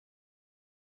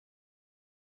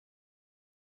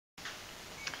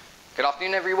Good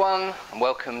afternoon, everyone, and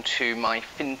welcome to my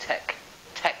FinTech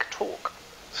tech talk.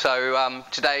 So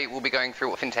today we'll be going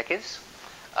through what FinTech is,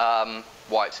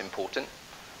 why it's important,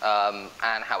 and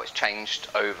how it's changed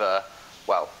over,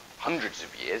 well, hundreds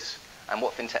of years, and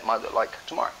what FinTech might look like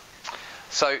tomorrow.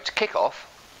 So to kick off,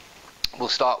 we'll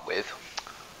start with,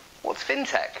 what's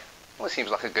FinTech? Well, it seems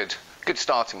like a good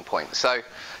starting point. So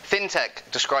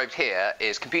FinTech, described here,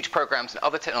 is computer programs and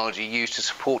other technology used to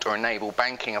support or enable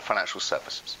banking and financial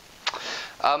services.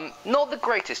 Not the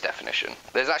greatest definition.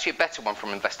 There's actually a better one from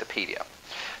Investopedia.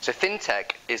 So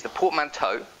FinTech is the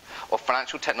portmanteau of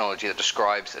financial technology that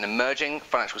describes an emerging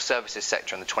financial services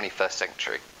sector in the 21st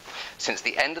century. Since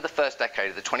the end of the first decade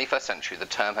of the 21st century, the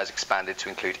term has expanded to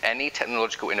include any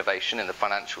technological innovation in the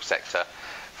financial sector,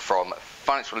 from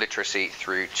financial literacy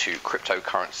through to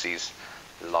cryptocurrencies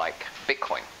like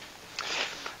Bitcoin.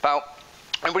 Now,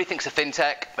 everybody thinks of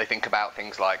FinTech, they think about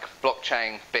things like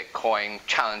blockchain, Bitcoin,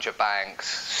 challenger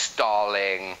banks,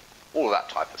 Starling, all of that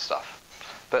type of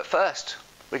stuff. But first,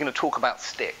 we're going to talk about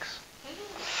sticks.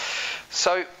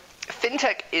 So,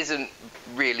 FinTech isn't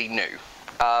really new.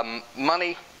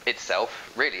 Money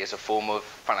itself really is a form of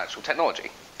financial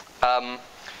technology.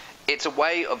 It's a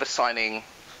way of assigning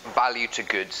value to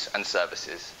goods and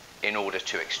services in order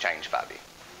to exchange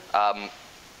value.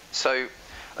 So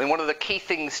I think one of the key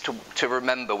things to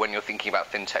remember when you're thinking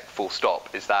about FinTech full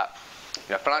stop is that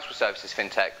financial services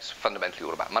FinTech is fundamentally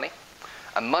all about money,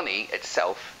 and money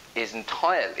itself is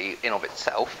entirely in of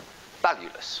itself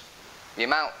valueless. The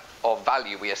amount of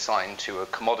value we assign to a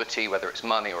commodity, whether it's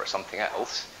money or it's something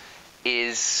else,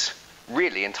 is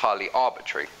really entirely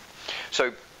arbitrary.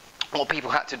 So what people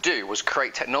had to do was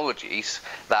create technologies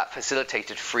that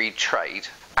facilitated free trade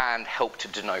and helped to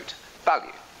denote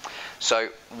value. So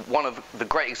one of the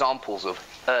great examples of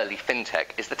early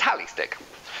FinTech is the tally stick.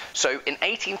 So in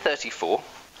 1834,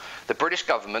 the British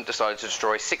government decided to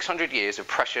destroy 600 years of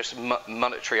precious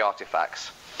monetary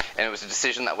artifacts, and it was a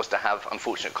decision that was to have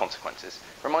unfortunate consequences.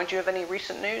 Remind you of any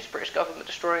recent news? British government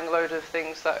destroying a load of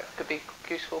things that could be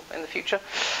useful in the future?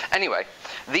 Anyway,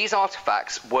 these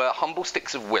artifacts were humble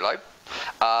sticks of willow,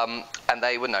 and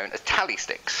they were known as tally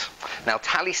sticks. Now,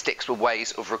 tally sticks were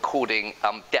ways of recording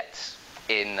debts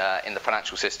in the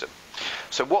financial system.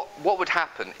 So what would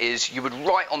happen is you would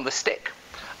write on the stick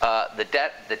the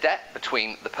debt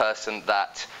between the person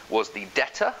that was the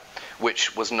debtor,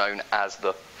 which was known as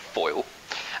the foil,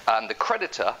 and the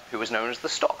creditor, who was known as the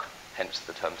stock, hence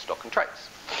the term stock and trades.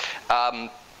 And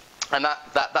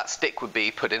that stick would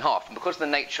be put in half. And because the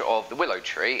nature of the willow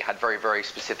tree had very, very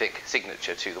specific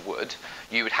signature to the wood,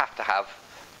 you would have to have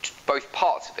both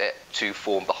parts of it to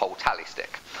form the whole tally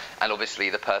stick. And obviously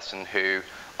the person who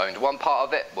owned one part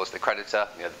of it was the creditor,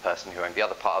 the person who owned the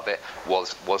other part of it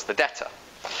was the debtor.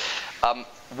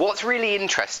 What's really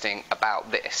interesting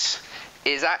about this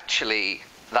is actually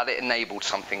that it enabled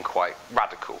something quite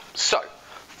radical. So,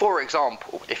 for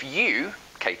example, if you,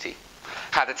 Katie,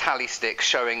 had a tally stick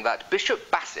showing that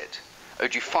Bishop Bassett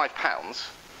owed you £5,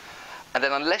 and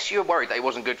then unless you were worried that it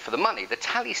wasn't good for the money, the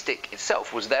tally stick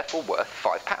itself was therefore worth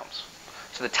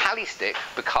 £5. So the tally stick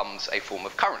becomes a form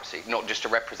of currency, not just a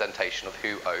representation of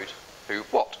who owed who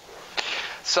what.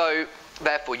 So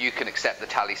therefore you can accept the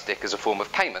tally stick as a form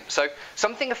of payment. So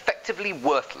something effectively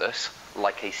worthless,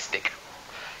 like a stick,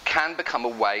 can become a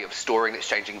way of storing and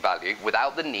exchanging value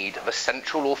without the need of a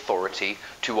central authority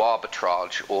to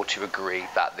arbitrage or to agree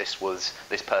that this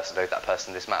person owed that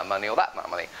person this amount of money or that amount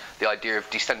of money. The idea of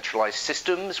decentralized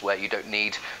systems where you don't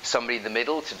need somebody in the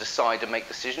middle to decide and make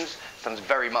decisions sounds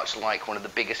very much like one of the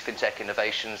biggest FinTech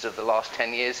innovations of the last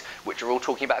 10 years, which we're all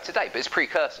talking about today, but its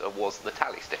precursor was the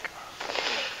tally stick.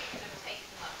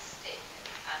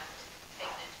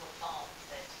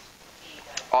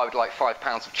 I would like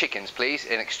 £5 of chickens, please,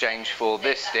 in exchange for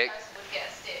this stick. That person would get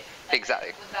a stick. Exactly.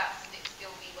 Would that stick still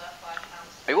be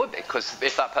worth £5? It would be, because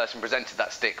if that person presented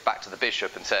that stick back to the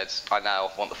bishop and said, I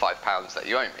now want the £5 that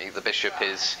you owe me, the bishop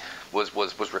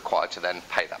was required to then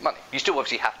pay that money. You still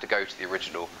obviously have to go to the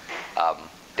original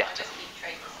debtor.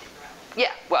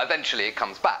 Yeah, well, eventually it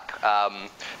comes back.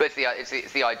 But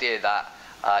it's the idea that,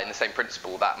 in the same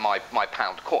principle, that my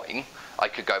pound coin, I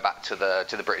could go back to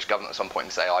the British government at some point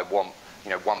and say, I want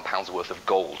 £1 worth of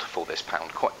gold for this pound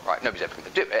coin, right? Nobody's ever going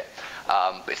to do it,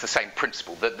 but it's the same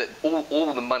principle. That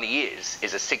all the money is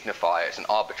a signifier, it's an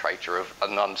arbitrator of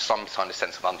some kind of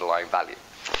sense of underlying value.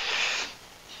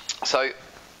 So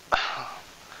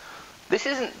This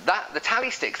isn't that, the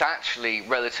tally stick's actually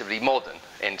relatively modern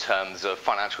in terms of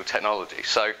financial technology.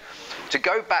 So to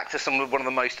go back to one of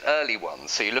the most early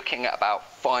ones, so you're looking at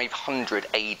about 500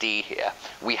 AD here,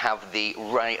 we have the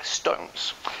Ray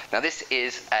stones. Now this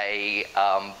is a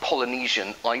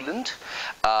Polynesian island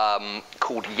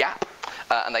called Yap,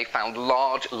 and they found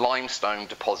large limestone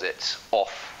deposits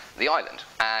off the island,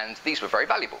 and these were very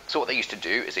valuable. So what they used to do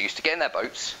is they used to get in their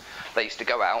boats, they used to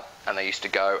go out and they used to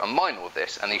go and mine all of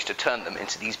this, and they used to turn them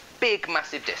into these big,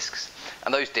 massive discs.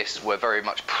 And those discs were very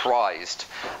much prized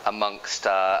amongst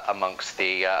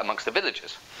the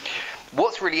villagers.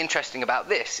 What's really interesting about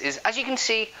this is, as you can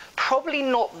see, probably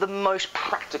not the most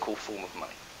practical form of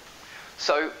money.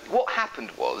 So what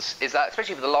happened is that,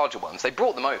 especially for the larger ones, they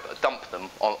brought them over, dumped them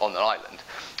on an island,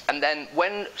 and then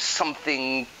when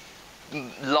something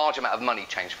large amount of money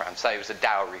changed hands, say it was a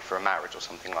dowry for a marriage or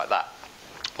something like that,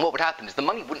 what would happen is the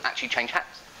money wouldn't actually change hands.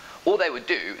 All they would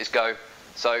do is go,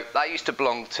 so that used to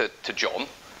belong to John,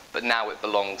 but now it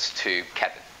belongs to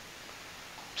Kevin.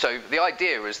 So the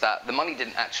idea is that the money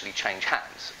didn't actually change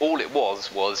hands. All it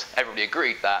was everybody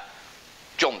agreed that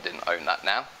John didn't own that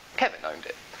now, Kevin owned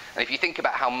it. And if you think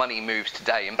about how money moves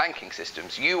today in banking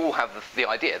systems, you all have the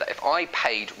idea that if I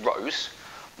paid Rose,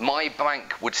 my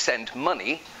bank would send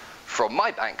money from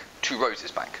my bank to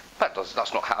Rose's bank.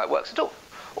 That's not how it works at all.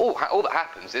 All that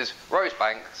happens is Rose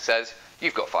Bank says,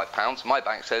 you've got £5, my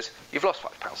bank says, you've lost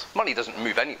 £5. Money doesn't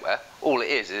move anywhere. All it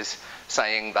is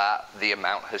saying that the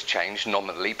amount has changed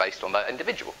nominally based on that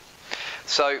individual.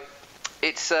 So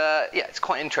it's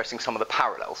quite interesting, some of the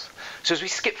parallels. So as we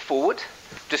skip forward,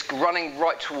 just running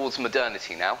right towards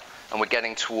modernity now, and we're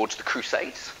getting towards the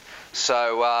Crusades.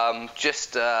 So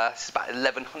it's about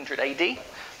 1100 AD.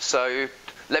 So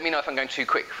let me know if I'm going too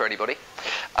quick for anybody.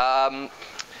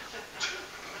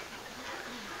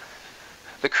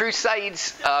 The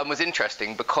Crusades was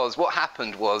interesting because what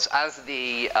happened was, as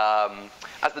the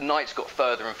knights got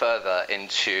further and further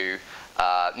into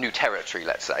new territory,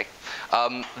 let's say,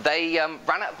 they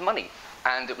ran out of money,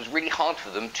 and it was really hard for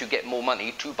them to get more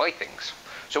money to buy things.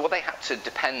 So what they had to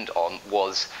depend on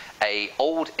was an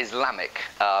old Islamic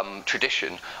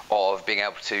tradition of being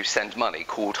able to send money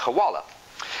called hawala.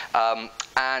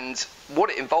 And what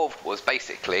it involved was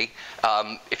basically,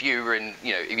 if you were in,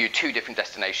 if you're two different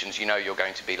destinations, you're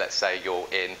going to be, let's say you're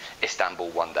in Istanbul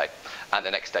one day, and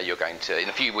the next day you're going to, in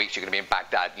a few weeks, you're going to be in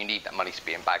Baghdad. You need that money to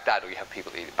be in Baghdad, or you have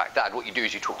people in Baghdad. What you do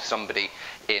is you talk to somebody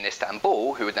in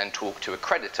Istanbul who would then talk to a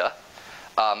creditor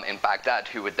in Baghdad,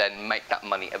 who would then make that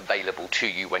money available to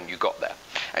you when you got there.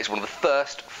 And it's one of the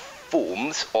first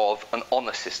forms of an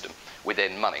honor system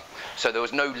within money. So there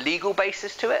was no legal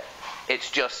basis to it. It's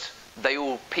just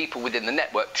people within the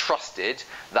network trusted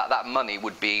that that money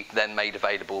would be then made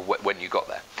available when you got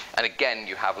there. And again,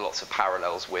 you have lots of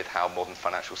parallels with how modern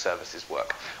financial services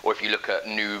work. Or if you look at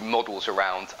new models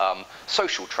around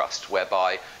social trust,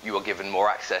 whereby you are given more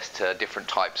access to different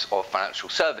types of financial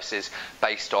services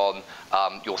based on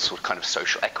your sort of kind of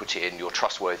social equity and your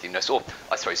trustworthiness. Or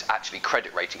I suppose actually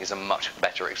credit rating is a much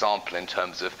better example in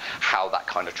terms of how that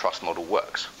kind of trust model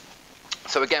works.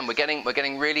 So again, we're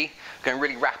going really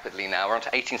rapidly now. We're on to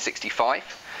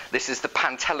 1865. This is the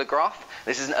pantelegraph.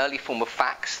 This is an early form of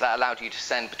fax that allowed you to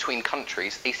send between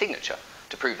countries a signature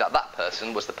to prove that that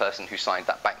person was the person who signed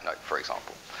that banknote, for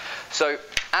example. So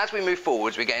as we move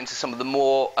forwards, we get into some of the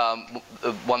more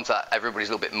ones that everybody's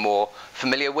a little bit more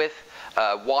familiar with.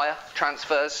 Wire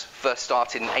transfers first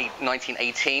started in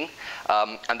 1918,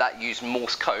 and that used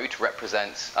Morse code to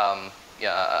represent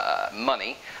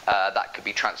money that could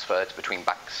be transferred between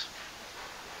banks.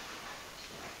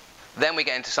 Then we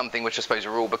get into something which I suppose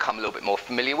we've all become a little bit more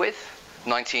familiar with.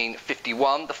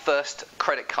 1951, the first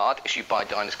credit card issued by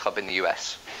Diners Club in the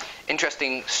US.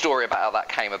 Interesting story about how that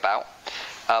came about.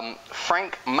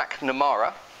 Frank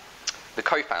McNamara, the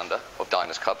co-founder of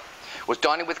Diners Club, was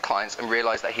dining with clients and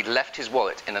realized that he'd left his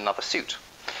wallet in another suit.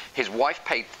 His wife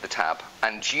paid the tab,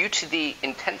 and due to the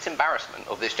intense embarrassment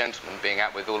of this gentleman being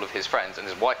out with all of his friends and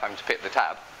his wife having to pick the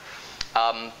tab,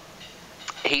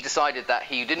 he decided that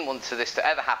he didn't want this to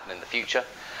ever happen in the future,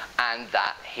 and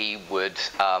that he would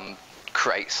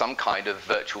create some kind of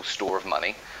virtual store of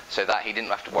money so that he didn't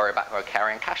have to worry about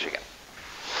carrying cash again.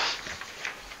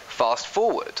 Fast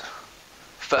forward.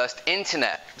 First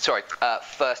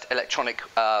electronic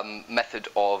method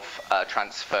of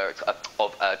transfer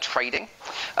of trading.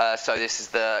 So this is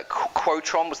the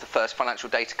Quotron was the first financial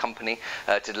data company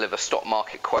to deliver stock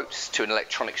market quotes to an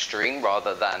electronic stream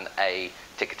rather than a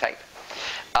ticker tape.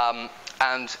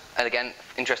 And again,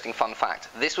 interesting fun fact,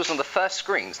 this was one of the first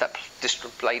screens that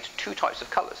displayed two types of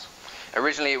colours.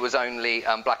 Originally it was only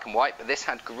black and white, but this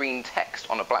had green text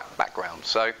on a black background.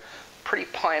 So pretty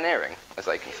pioneering, as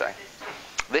they can say.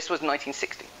 This was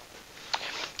 1960.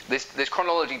 This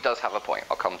chronology does have a point.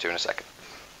 I'll come to in a second.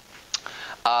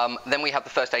 Then we have the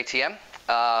first ATM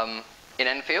in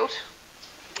Enfield,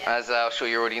 as I'm sure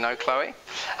you already know, Chloe.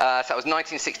 So that was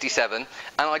 1967, and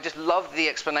I just loved the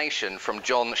explanation from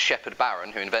John Shepherd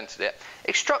Barron, who invented it.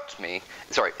 It struck me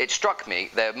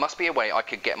there must be a way I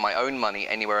could get my own money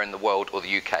anywhere in the world or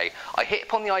the UK. I hit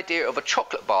upon the idea of a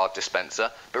chocolate bar dispenser,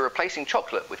 but replacing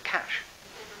chocolate with cash.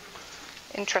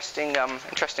 Interesting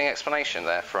explanation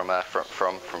there from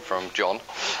John.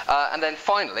 And then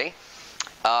finally,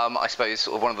 I suppose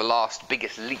sort of one of the last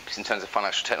biggest leaps in terms of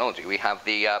financial technology, we have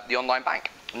the online bank.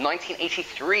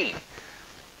 1983,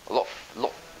 a lot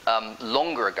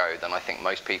longer ago than I think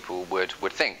most people would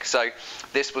think. So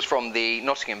this was from the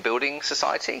Nottingham Building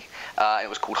Society. It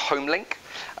was called HomeLink,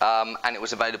 and it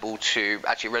was available to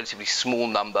actually a relatively small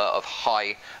number of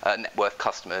high net worth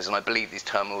customers, and I believe these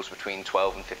terminals between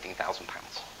 £12,000 and £15,000.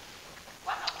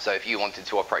 Wow. So if you wanted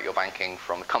to operate your banking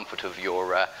from the comfort of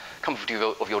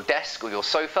your desk or your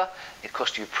sofa, it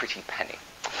cost you a pretty penny.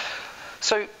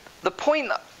 So the point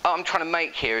that I'm trying to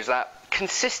make here is that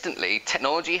consistently,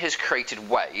 technology has created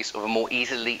ways of more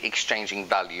easily exchanging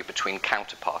value between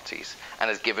counterparties and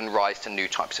has given rise to new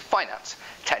types of finance.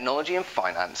 Technology and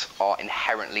finance are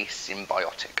inherently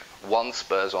symbiotic. One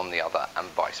spurs on the other and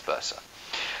vice versa.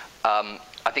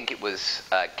 I think it was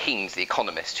Keynes, the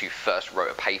economist, who first wrote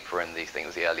a paper in the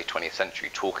early 20th century,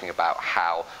 talking about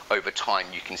how over time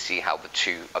you can see how the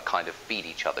two are kind of feed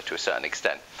each other to a certain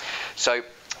extent. So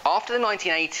after the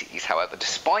 1980s, however,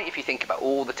 despite if you think about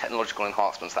all the technological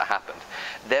enhancements that happened,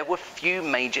 there were few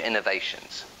major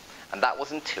innovations, and that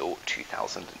was until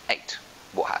 2008.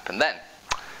 What happened then?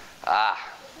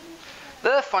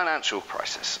 The financial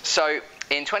crisis. So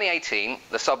in 2018,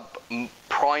 the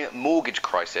subprime mortgage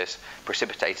crisis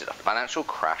precipitated a financial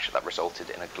crash that resulted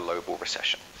in a global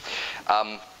recession.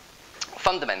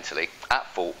 Fundamentally, at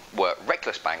fault were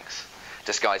reckless banks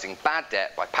disguising bad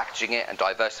debt by packaging it and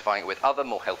diversifying it with other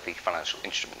more healthy financial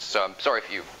instruments. So I'm sorry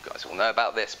if you guys all know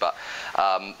about this, but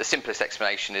the simplest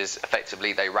explanation is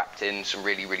effectively they wrapped in some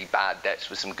really, really bad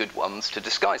debts with some good ones to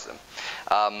disguise them.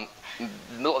 A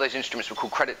lot of those instruments were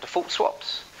called credit default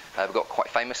swaps. They got quite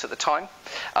famous at the time,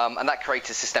 and that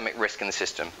created systemic risk in the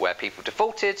system where people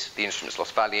defaulted, the instruments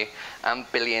lost value, and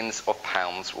billions of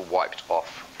pounds were wiped off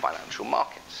financial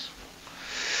markets.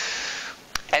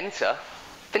 Enter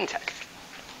FinTech.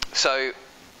 So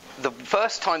the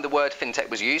first time the word FinTech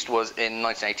was used was in the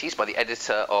 1980s by the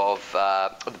editor of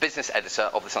the business editor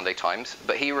of the Sunday Times,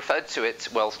 but he referred to it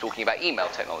whilst talking about email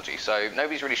technology. So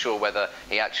nobody's really sure whether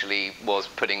he actually was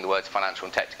putting the words financial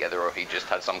and tech together or he just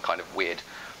had some kind of weird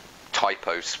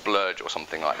typo splurge or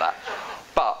something like that.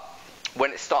 But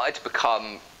when it started to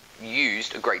become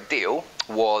used a great deal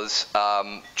was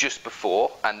just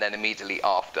before and then immediately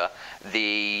after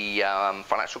the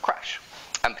financial crash,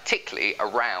 and particularly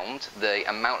around the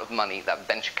amount of money that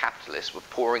venture capitalists were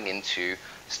pouring into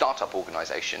startup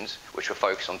organizations which were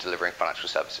focused on delivering financial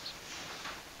services.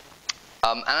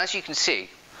 And as you can see,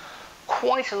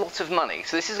 quite a lot of money.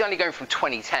 So this is only going from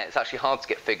 2010. It's actually hard to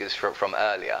get figures from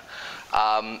earlier.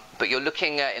 But you're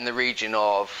looking at in the region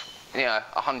of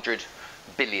 100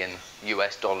 billion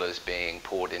US dollars being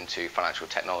poured into financial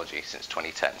technology since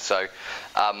 2010. So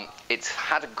it's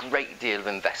had a great deal of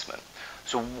investment.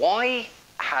 So why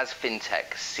has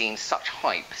FinTech seen such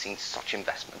hype, seen such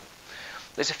investment?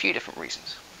 There's a few different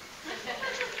reasons.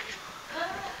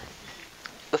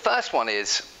 The first one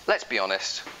is, let's be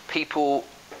honest, people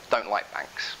don't like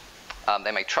banks.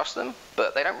 They may trust them,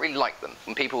 but they don't really like them.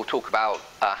 When people talk about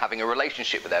having a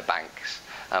relationship with their banks,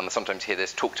 sometimes hear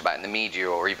this talked about in the media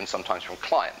or even sometimes from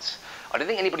clients. I don't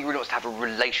think anybody really wants to have a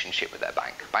relationship with their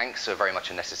bank. Banks are very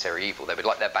much a necessary evil. They would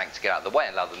like their bank to get out of the way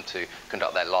and allow them to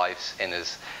conduct their lives in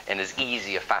as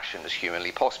easy a fashion as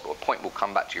humanly possible. A point we'll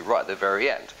come back to right at the very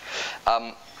end.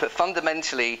 But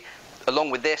fundamentally,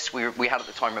 along with this, we had at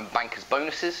the time bankers'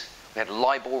 bonuses. We had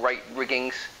LIBOR rate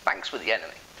riggings. Banks were the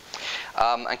enemy.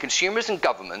 And consumers and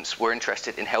governments were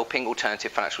interested in helping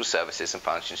alternative financial services and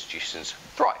financial institutions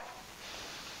thrive.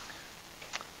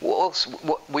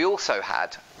 We also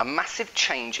had a massive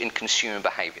change in consumer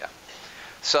behavior.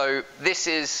 So this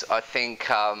is, I think,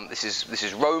 this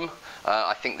is Rome.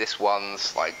 I think this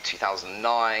one's like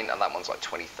 2009, and that one's like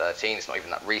 2013. It's not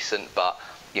even that recent, but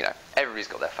everybody's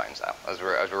got their phones out, as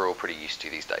we're all pretty used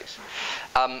to these days.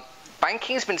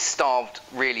 Banking has been starved,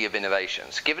 really, of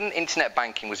innovations. Given internet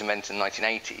banking was invented in the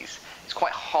 1980s, it's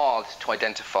quite hard to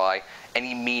identify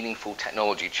any meaningful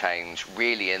technology change,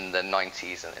 really, in the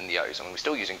 90s and in the O's. I mean, we're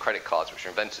still using credit cards, which were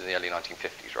invented in the early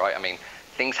 1950s, right? I mean,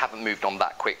 things haven't moved on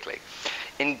that quickly.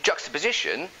 in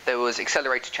juxtaposition, there was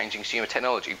accelerated change in consumer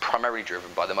technology, primarily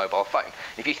driven by the mobile phone.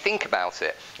 If you think about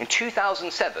it, in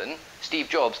 2007, Steve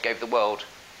Jobs gave the world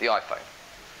the iPhone.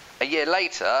 A year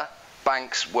later,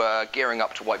 banks were gearing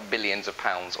up to wipe billions of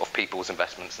pounds off people's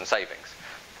investments and savings.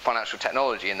 Financial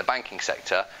technology in the banking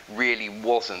sector really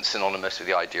wasn't synonymous with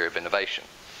the idea of innovation.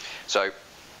 So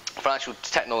financial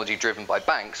technology driven by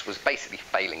banks was basically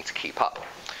failing to keep up.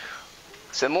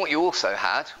 So what you also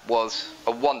had was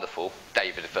a wonderful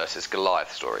David versus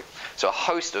Goliath story. So a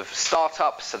host of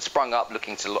startups had sprung up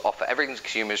looking to offer everything to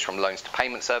consumers, from loans to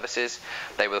payment services.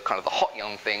 They were kind of the hot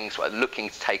young things who were looking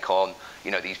to take on,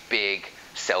 these big,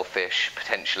 selfish,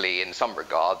 potentially in some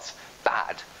regards,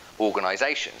 bad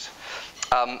organizations.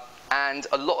 And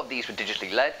a lot of these were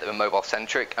digitally led, they were mobile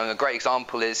centric, and a great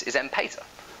example is M-Pesa,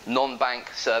 non-bank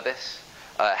service,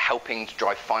 helping to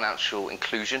drive financial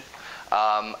inclusion.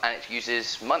 And it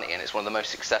uses money, and it's one of the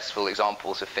most successful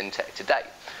examples of fintech to date.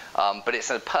 But it's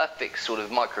a perfect sort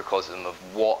of microcosm of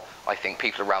what I think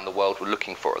people around the world were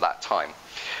looking for at that time.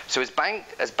 So as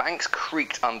banks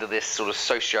creaked under this sort of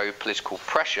socio-political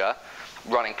pressure,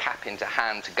 running cap into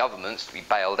hand to governments to be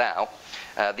bailed out,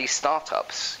 these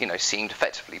startups, seemed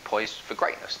effectively poised for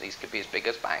greatness. These could be as big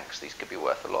as banks. These could be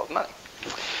worth a lot of money.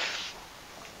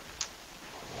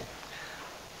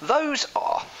 Those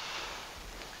are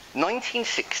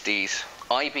 1960s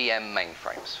IBM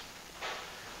mainframes.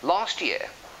 Last year,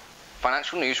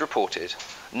 Financial News reported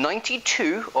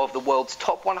 92 of the world's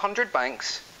top 100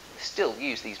 banks still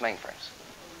use these mainframes.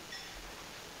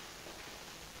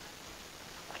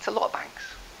 That's a lot of banks.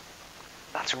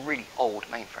 That's a really old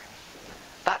mainframe.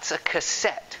 That's a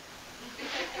cassette.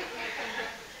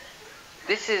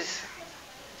 This is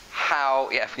how,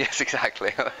 yes,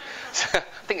 exactly. I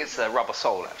think it's a Rubber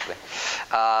Soul, actually.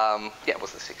 It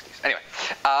was the 60s.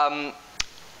 Anyway,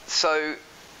 so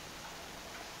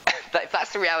if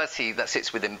that's the reality that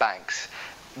sits within banks,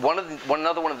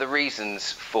 another one of the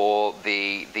reasons for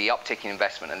the uptick in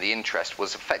investment and the interest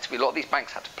was effectively a lot of these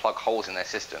banks had to plug holes in their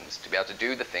systems to be able to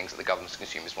do the things that the governments and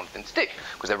consumers wanted them to do,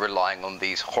 because they're relying on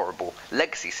these horrible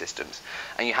legacy systems.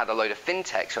 And you had a load of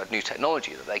fintechs who had new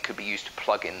technology that they could be used to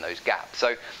plug in those gaps.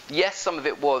 So yes, some of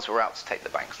it was we're out to take the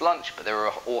bank's lunch, but there are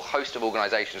a whole host of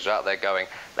organizations out there going,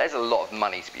 there's a lot of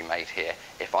money to be made here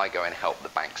if I go and help the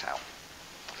banks out.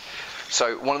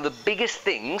 So one of the biggest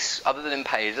things, other than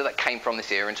M-Pesa, that came from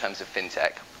this era in terms of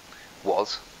fintech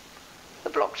was the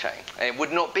blockchain. And it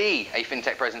would not be a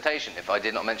fintech presentation if I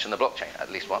did not mention the blockchain at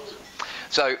least once.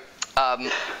 So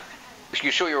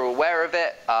you're sure you're aware of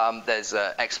it. There's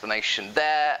an explanation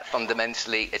there.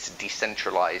 Fundamentally, it's a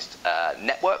decentralized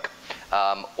network,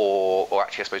 or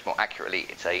actually, I suppose more accurately,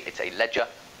 it's a ledger.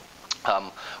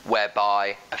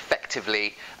 Whereby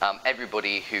effectively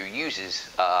everybody who uses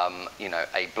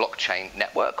a blockchain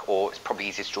network, or it's probably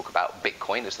easier to talk about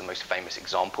Bitcoin as the most famous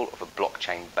example of a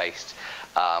blockchain-based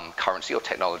currency or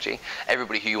technology,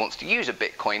 everybody who wants to use a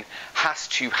Bitcoin has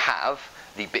to have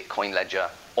the Bitcoin ledger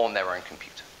on their own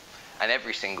computer. And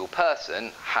every single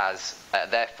person has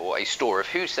therefore a store of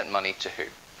who sent money to who.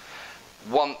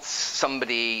 Once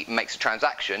somebody makes a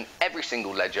transaction, every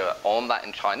single ledger on that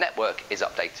entire network is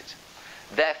updated.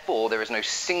 Therefore, there is no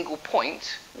single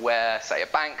point where, say, a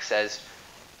bank says,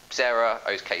 Sarah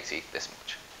owes Katie this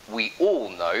much. We all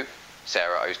know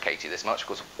Sarah owes Katie this much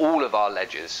because all of our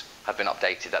ledgers have been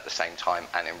updated at the same time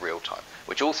and in real time,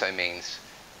 which also means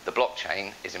the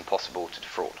blockchain is impossible to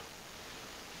defraud.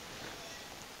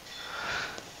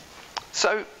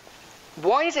 So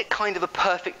why is it kind of a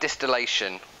perfect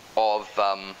distillation of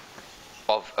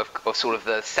sort of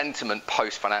the sentiment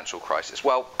post-financial crisis?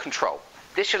 Well, control.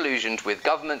 Disillusioned with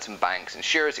governments and banks,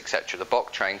 insurers, etc., the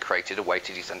blockchain created a way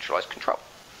to decentralize control.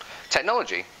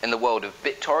 Technology, in the world of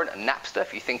BitTorrent and Napster,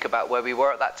 if you think about where we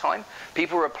were at that time,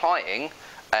 people were applying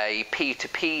a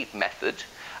P2P method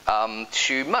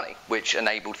to money, which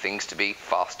enabled things to be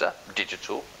faster,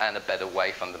 digital, and a better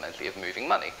way fundamentally of moving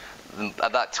money.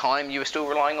 At that time, you were still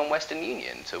relying on Western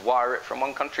Union to wire it from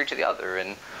one country to the other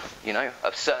in, a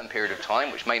certain period of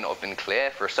time, which may not have been clear,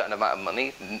 for a certain amount of money,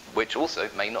 which also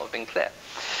may not have been clear.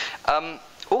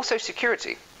 Also,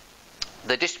 security.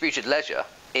 The distributed ledger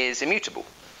is immutable.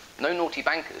 No naughty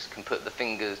bankers can put their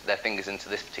fingers into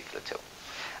this particular till.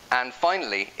 And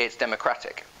finally, it's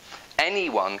democratic.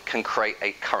 Anyone can create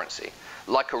a currency.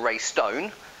 Like a raised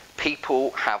stone,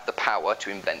 people have the power to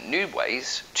invent new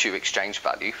ways to exchange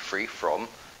value free from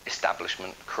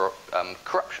establishment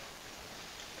corruption.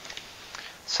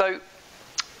 So,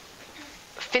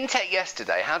 fintech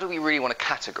yesterday, how do we really want to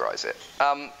categorize it?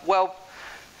 Well,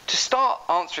 to start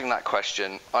answering that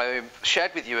question, I've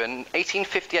shared with you an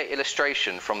 1858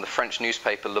 illustration from the French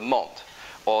newspaper Le Monde,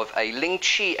 of a Ling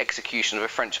Chi execution of a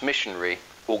French missionary,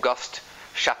 Auguste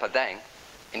Chapadin,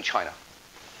 in China.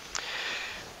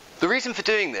 The reason for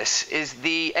doing this is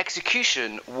the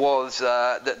execution was,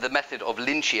 the method of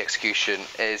Lin Chi execution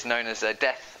is known as a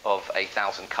death of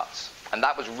 1,000 cuts. And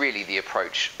that was really the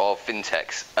approach of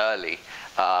fintechs early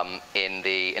in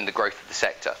the growth of the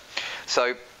sector.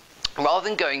 So rather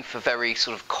than going for very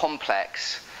sort of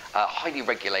complex, highly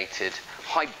regulated,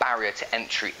 high barrier to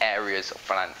entry areas of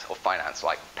finance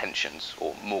like pensions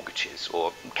or mortgages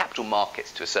or capital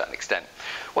markets to a certain extent,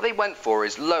 what they went for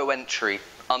is low entry,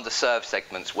 underserved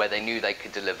segments where they knew they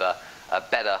could deliver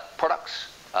better products,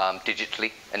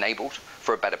 digitally enabled,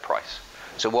 for a better price.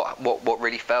 So what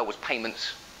really fell was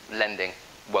payments, lending,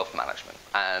 wealth management.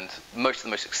 And most of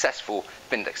the most successful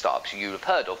fintech startups you have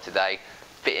heard of today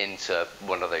fit into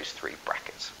one of those three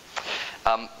brackets.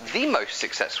 The most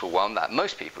successful one that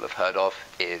most people have heard of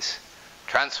is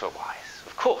TransferWise.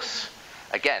 Of course,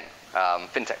 again,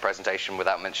 fintech presentation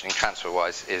without mentioning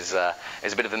TransferWise is a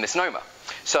bit of a misnomer.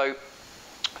 So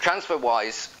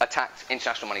TransferWise attacked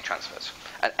international money transfers,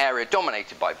 an area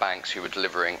dominated by banks who were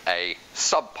delivering a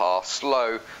subpar,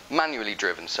 slow, manually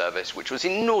driven service, which was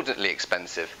inordinately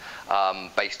expensive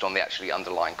based on the actually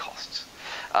underlying costs.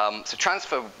 So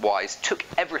TransferWise took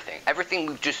everything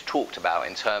we've just talked about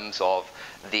in terms of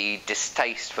the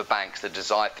distaste for banks, the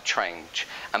desire for change,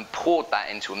 and poured that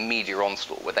into a media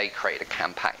onslaught where they created a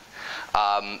campaign.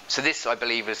 So this, I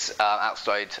believe, is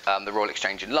outside the Royal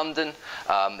Exchange in London.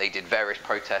 They did various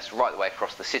protests right the way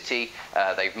across the city.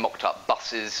 They've mocked up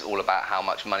buses all about how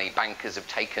much money bankers have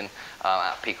taken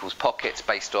out of people's pockets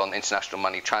based on international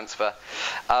money transfer.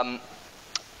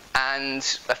 And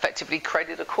effectively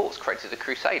created a cause, created a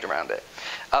crusade around it.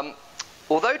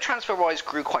 Although TransferWise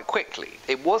grew quite quickly,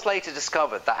 it was later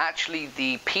discovered that actually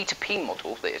the P2P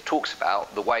model that it talks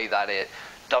about, the way that it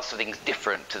does things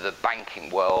different to the banking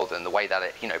world and the way that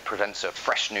it presents a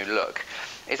fresh new look,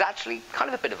 is actually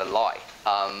kind of a bit of a lie.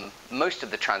 Most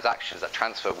of the transactions that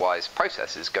TransferWise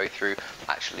processes go through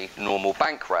actually normal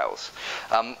bank rails.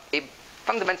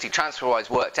 Fundamentally,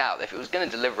 TransferWise worked out that if it was going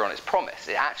to deliver on its promise,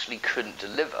 it actually couldn't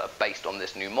deliver based on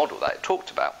this new model that it talked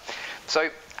about.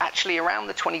 So actually around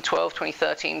the 2012,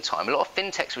 2013 time, a lot of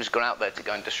fintechs was gone out there to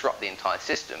go and disrupt the entire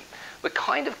system. We're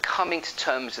kind of coming to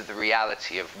terms with the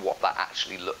reality of what that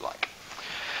actually looked like.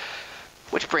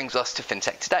 Which brings us to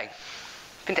fintech today.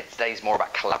 Fintech today is more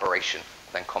about collaboration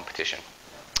than competition.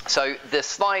 So the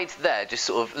slide there just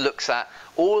sort of looks at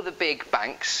all of the big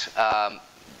banks,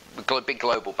 big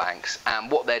global banks,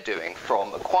 and what they're doing,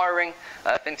 from acquiring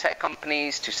fintech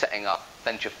companies to setting up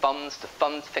venture funds to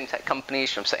fund fintech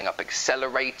companies, from setting up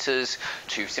accelerators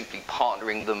to simply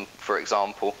partnering them, for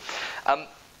example.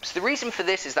 So the reason for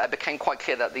this is that it became quite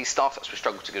clear that these startups would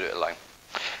struggle to do it alone.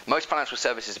 Most financial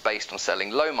services are based on selling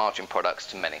low margin products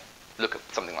to many. Look at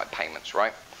something like payments,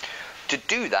 right? To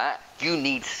do that, you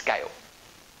need scale.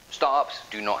 Startups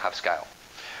do not have scale.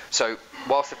 So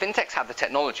whilst the fintechs have the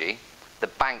technology, the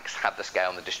banks have the scale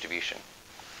and the distribution.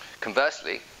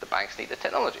 Conversely, the banks need the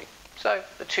technology. So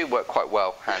the two work quite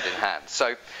well hand in hand.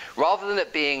 So rather than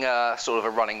it being a sort of a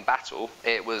running battle,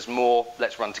 it was more,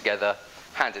 let's run together,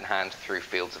 hand in hand through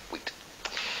fields of wheat.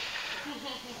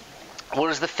 What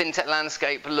does the fintech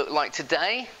landscape look like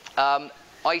today?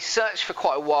 I searched for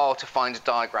quite a while to find a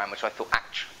diagram which I thought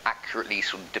accurately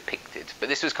sort of depicted, but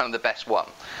this was kind of the best one.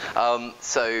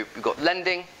 So we've got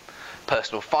lending,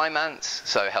 personal finance,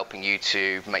 so helping you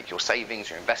to make your savings,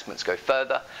 your investments go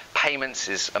further. Payments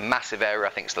is a massive area.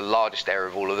 I think it's the largest area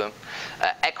of all of them.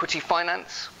 Equity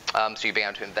finance, so you're being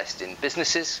able to invest in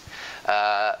businesses.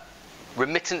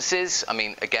 Remittances, I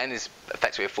mean, again, is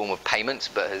effectively a form of payments,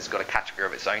 but has got a category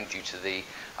of its own due to the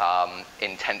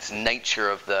intense nature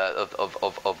of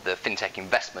the fintech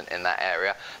investment in that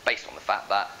area, based on the fact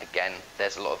that, again,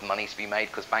 there's a lot of money to be made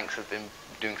because banks have been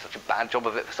doing such a bad job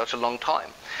of it for such a long time.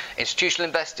 Institutional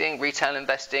investing, retail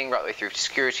investing, right the way through to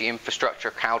security,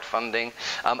 infrastructure, crowdfunding.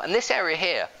 And this area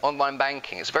here, online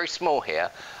banking, it's very small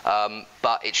here,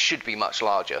 but it should be much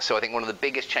larger. So I think one of the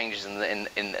biggest changes in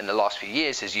the last few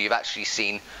years is you've actually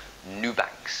seen new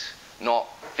banks, not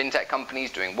fintech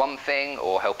companies doing one thing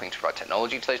or helping to provide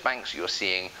technology to those banks. You're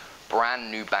seeing brand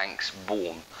new banks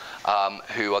born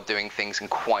who are doing things in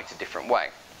quite a different way.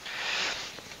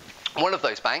 One of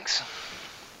those banks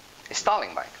is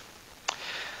Starling Bank.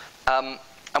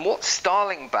 And what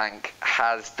Starling Bank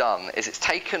has done is it's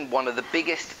taken one of the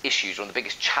biggest issues, one of the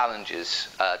biggest challenges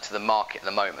to the market at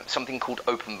the moment, something called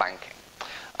open banking.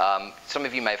 Some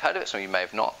of you may have heard of it, some of you may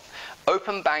have not.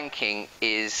 Open banking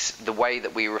is the way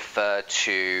that we refer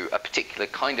to a particular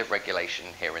kind of regulation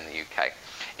here in the UK.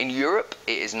 In Europe,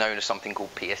 it is known as something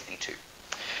called PSD2.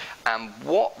 And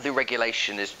what the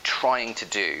regulation is trying to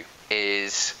do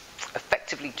is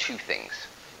effectively two things.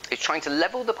 It's trying to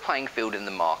level the playing field in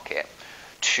the market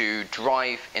to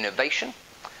drive innovation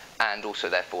and also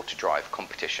therefore to drive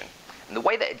competition. And the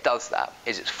way that it does that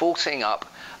is it's forcing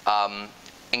up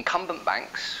incumbent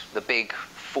banks, the big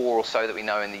four or so that we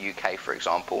know in the UK, for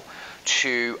example,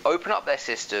 to open up their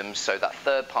systems so that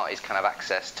third parties can have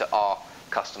access to our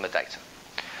customer data.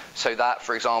 So that,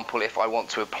 for example, if I want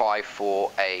to apply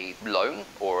for a loan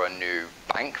or a new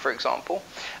bank, for example,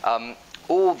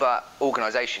 all that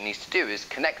organization needs to do is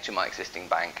connect to my existing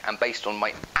bank and based on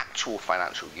my actual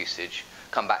financial usage,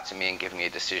 come back to me and give me a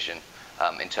decision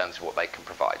in terms of what they can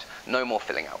provide. No more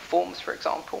filling out forms, for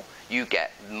example. You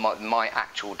get my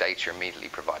actual data immediately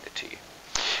provided to you.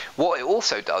 What it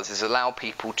also does is allow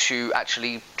people to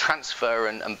actually transfer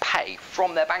and pay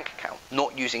from their bank account,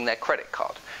 not using their credit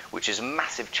card, which is a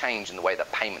massive change in the way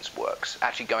that payments works,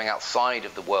 actually going outside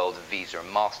of the world of Visa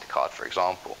and MasterCard, for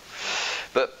example.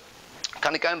 But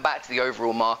kind of going back to the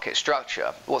overall market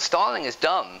structure, what Starling has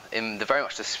done in very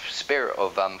much the spirit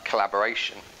of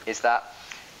collaboration is that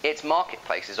its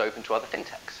marketplace is open to other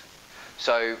fintechs.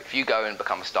 So if you go and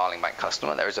become a Starling Bank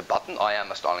customer, there is a button. I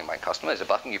am a Starling Bank customer. There's a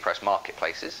button. You press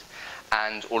marketplaces,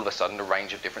 and all of a sudden a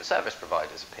range of different service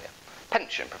providers appear.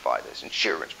 Pension providers,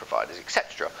 insurance providers,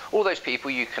 etc. All those people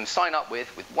you can sign up with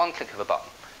one click of a button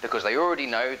because they already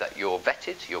know that you're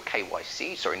vetted, you're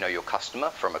KYC, know your customer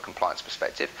from a compliance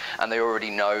perspective, and they already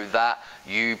know that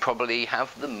you probably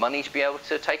have the money to be able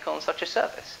to take on such a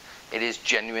service. It is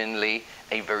genuinely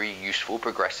a very useful,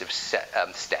 progressive step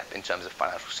in terms of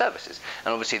financial services.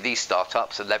 And obviously these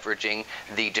startups are leveraging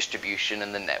the distribution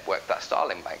and the network that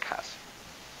Starling Bank has.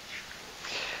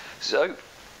 So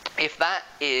if that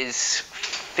is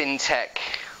fintech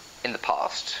in the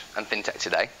past and fintech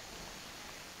today,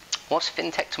 what's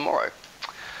fintech tomorrow?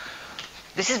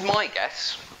 This is my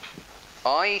guess.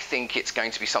 I think it's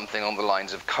going to be something on the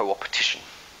lines of co-opetition.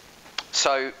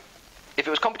 So if it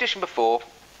was competition before,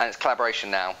 and it's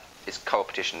collaboration now, it's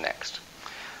co-opetition next.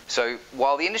 So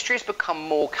while the industry has become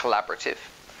more collaborative,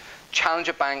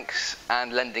 challenger banks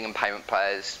and lending and payment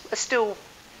players are still,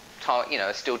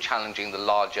 still challenging the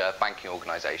larger banking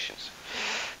organizations.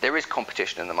 There is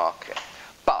competition in the market,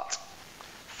 but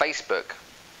Facebook,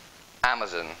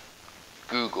 Amazon,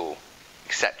 Google,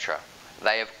 etc.,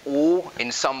 they have all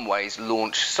in some ways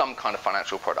launched some kind of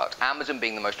financial product. Amazon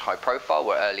being the most high profile,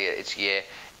 where earlier this year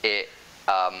it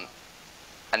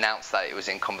announced that it was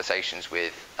in conversations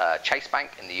with Chase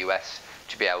Bank in the US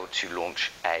to be able to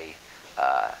launch a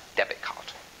debit card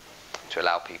to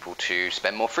allow people to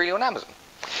spend more freely on Amazon.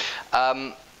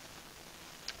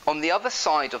 On the other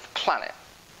side of the planet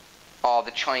are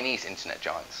the Chinese internet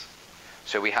giants.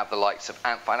 So we have the likes of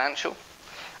Ant Financial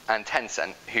and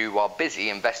Tencent, who are busy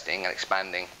investing and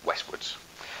expanding westwards.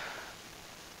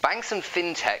 Banks and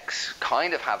fintechs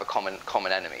kind of have a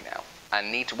common enemy now,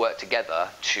 and need to work together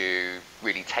to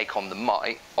really take on the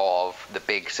might of the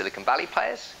big Silicon Valley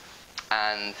players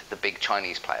and the big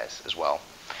Chinese players as well.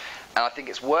 And I think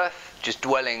it's worth just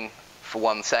dwelling for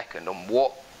 1 second on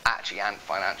what actually Ant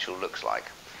Financial looks like.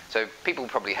 So people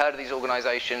probably heard of these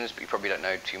organizations, but you probably don't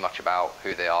know too much about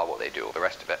who they are, what they do, or the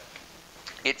rest of it.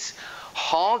 It's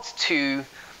hard to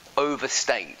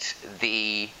overstate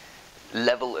the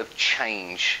level of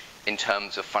change in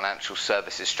terms of financial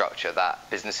services structure that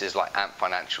businesses like Ant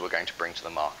Financial are going to bring to the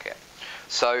market.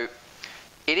 So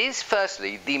it is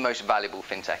firstly the most valuable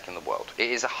fintech in the world.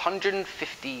 It is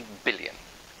 150 billion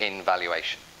in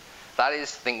valuation. That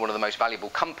is, I think, one of the most valuable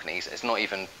companies. It's not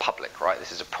even public, right?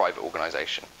 This is a private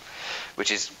organization, which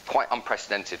is quite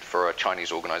unprecedented for a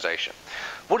Chinese organization.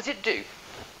 What does it do?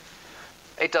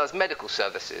 It does medical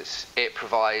services. It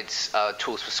provides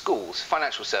tools for schools,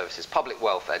 financial services, public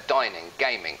welfare, dining,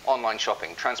 gaming, online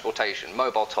shopping, transportation,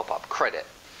 mobile top-up, credit,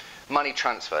 money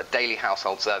transfer, daily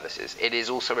household services. It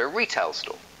is also a retail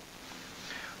store.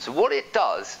 So what it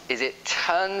does is it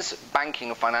turns banking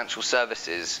and financial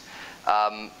services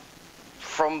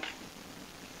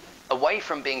away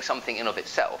from being something in of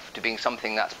itself to being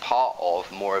something that's part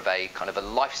of more of a kind of a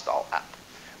lifestyle app,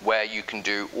 where you can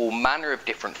do all manner of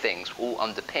different things, all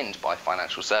underpinned by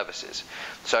financial services.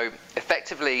 So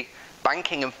effectively,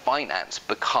 banking and finance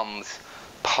becomes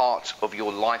part of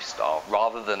your lifestyle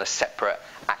rather than a separate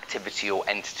activity or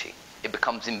entity. It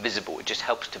becomes invisible. It just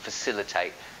helps to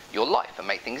facilitate your life and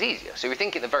make things easier. So we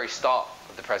think at the very start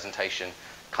of the presentation,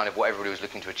 kind of what everybody was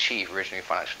looking to achieve originally in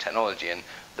financial technology, and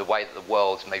the way that the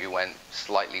world maybe went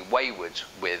slightly wayward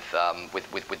with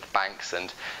the banks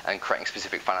and creating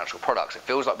specific financial products. It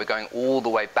feels like we're going all the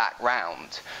way back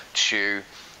round to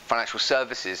financial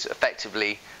services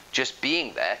effectively just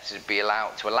being there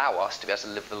to allow us to be able to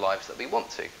live the lives that we want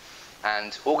to.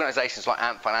 And organizations like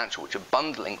Ant Financial, which are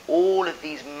bundling all of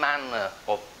these manner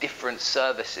of different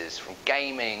services, from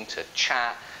gaming to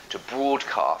chat to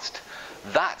broadcast,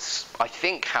 that's, I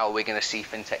think, how we're going to see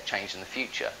fintech change in the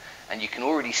future. And you can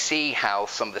already see how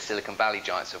some of the Silicon Valley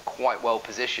giants are quite well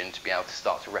positioned to be able to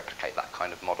start to replicate that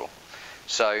kind of model.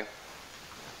 So,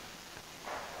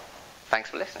 thanks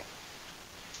for listening.